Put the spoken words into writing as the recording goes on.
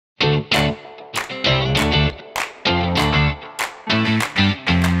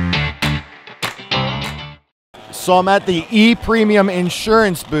So I'm at the ePremium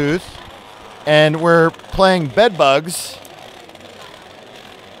insurance booth, and we're playing bed bugs.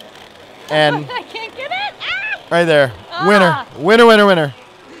 And I can't get it. Ah! right there, winner.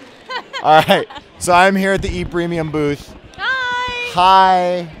 All right, so I'm here at the ePremium booth.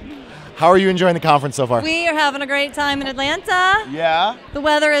 Hi. How are you enjoying the conference so far? We are having a great time in Atlanta. Yeah. The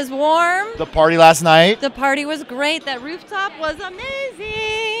weather is warm. The party last night? The party was great. That rooftop was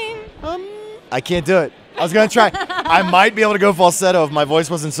amazing. I can't do it. I was going to try. I might be able to go falsetto if my voice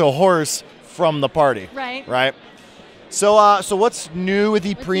wasn't so hoarse from the party. Right. Right? So what's new with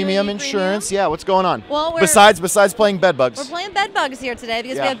ePremium insurance? Yeah, what's going on? Well, besides playing bed bugs. We're playing bed bugs here today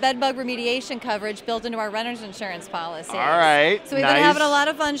because Yeah. we have bed bug remediation coverage built into our renter's insurance policy. All right. So we've been having a lot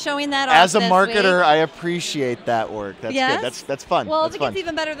of fun showing that off As a this marketer, week. I appreciate that work. That's good. That's fun. Well, That's it fun. gets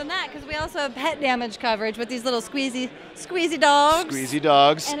even better than that because we also have pet damage coverage with these little squeezy dogs. Squeezy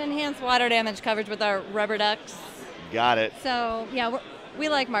dogs. And enhanced water damage coverage with our rubber ducks. Got it. So yeah, we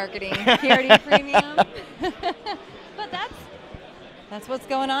like marketing here at ePremium. But that's what's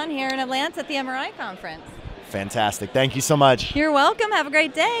going on here in Atlanta at the MRI conference. Fantastic. Thank you so much. You're welcome. Have a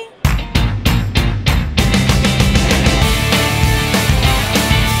great day.